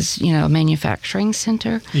a manufacturing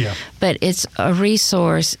center. Yeah. But it's a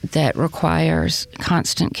resource that requires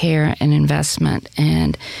constant care and investment,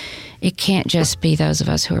 and it can't just be those of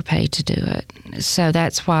us who are paid to do it. So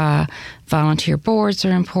that's why volunteer boards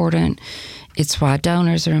are important. It's why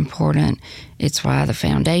donors are important. It's why the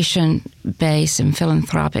foundation base and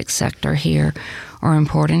philanthropic sector here are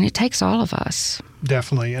important. It takes all of us.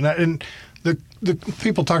 Definitely. And the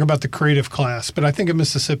people talk about the creative class, but I think in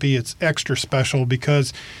Mississippi it's extra special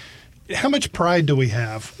because how much pride do we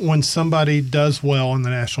have when somebody does well on the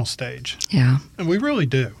national stage? Yeah. And we really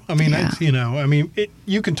do. I mean,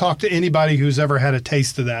 you can talk to anybody who's ever had a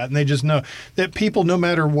taste of that, and they just know that people, no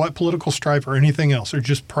matter what political stripe or anything else, are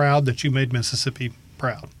just proud that you made Mississippi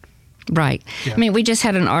proud. Right. Yeah. I mean, we just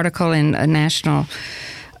had an article in a national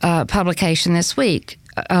publication this week,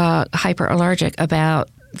 Hyperallergic, about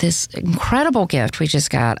this incredible gift we just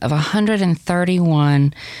got of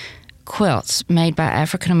 131 quilts made by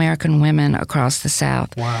African-American women across the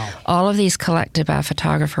South. Wow. All of these collected by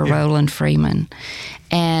photographer Roland Freeman.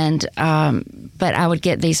 And but I would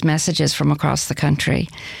get these messages from across the country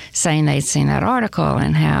saying they'd seen that article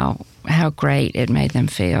and how great it made them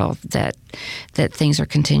feel that things are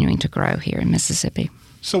continuing to grow here in Mississippi.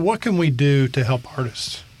 So what can we do to help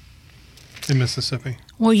artists in Mississippi?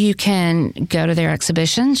 Well, you can go to their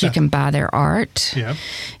exhibitions. You can buy their art. Yeah.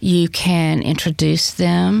 You can introduce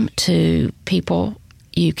them to people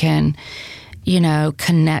You can,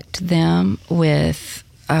 connect them with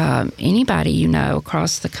anybody you know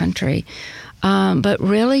across the country. But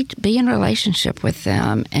really be in relationship with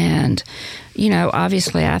them. And,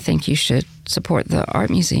 obviously I think you should support the art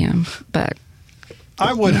museum, but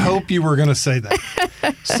I would hope you were going to say that.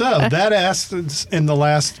 So that asks in the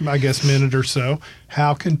last, minute or so,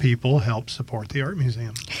 how can people help support the art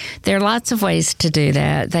museum? There are lots of ways to do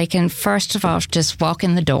that. They can, first of all, just walk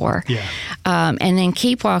in the door. Yeah. And then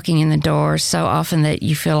keep walking in the door so often that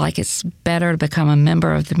you feel like it's better to become a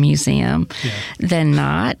member of the museum than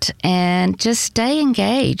not. And just stay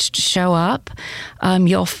engaged. Show up.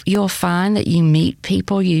 You'll find that you meet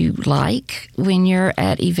people you like when you're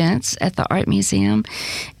at events at the art museum.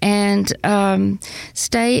 And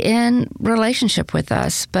stay in relationship with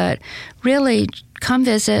us. But really, come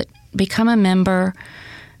visit, become a member,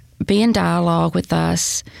 be in dialogue with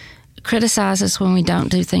us, criticize us when we don't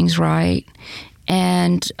do things right,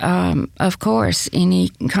 and of course, any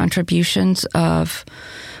contributions of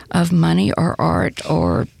money or art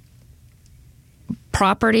or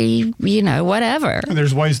property, whatever. And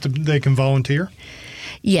there's ways they can volunteer?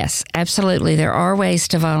 Yes, absolutely. There are ways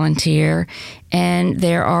to volunteer, and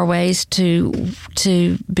there are ways to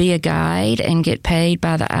be a guide and get paid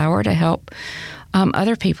by the hour to help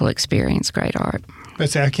other people experience great art.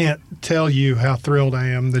 Betsy, I can't tell you how thrilled I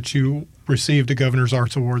am that you received a Governor's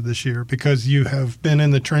Arts Award this year, because you have been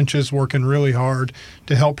in the trenches working really hard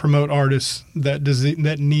to help promote artists that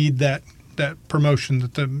need that promotion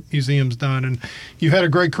that the museum's done. And you've had a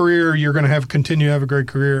great career. You're going to continue to have a great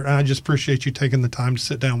career. And I just appreciate you taking the time to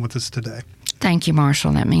sit down with us today. Thank you,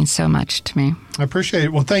 Marshall. That means so much to me. I appreciate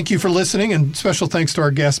it. Well, thank you for listening, and special thanks to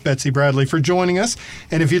our guest, Betsy Bradley, for joining us.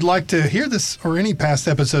 And if you'd like to hear this or any past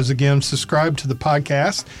episodes again, subscribe to the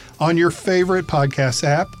podcast on your favorite podcast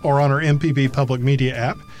app or on our MPB Public Media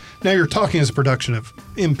app. Now You're Talking is a production of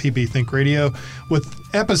MPB Think Radio, with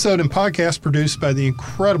episode and podcast produced by the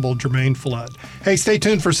incredible Jermaine Flood. Hey, stay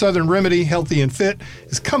tuned for Southern Remedy, Healthy and Fit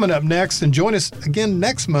is coming up next, and join us again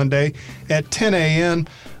next Monday at 10 a.m.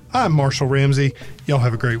 I'm Marshall Ramsey. Y'all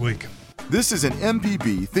have a great week. This is an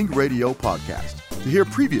MPB Think Radio podcast. To hear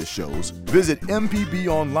previous shows, visit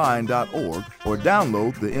mpbonline.org or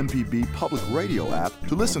download the MPB Public Radio app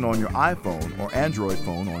to listen on your iPhone or Android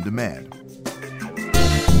phone on demand.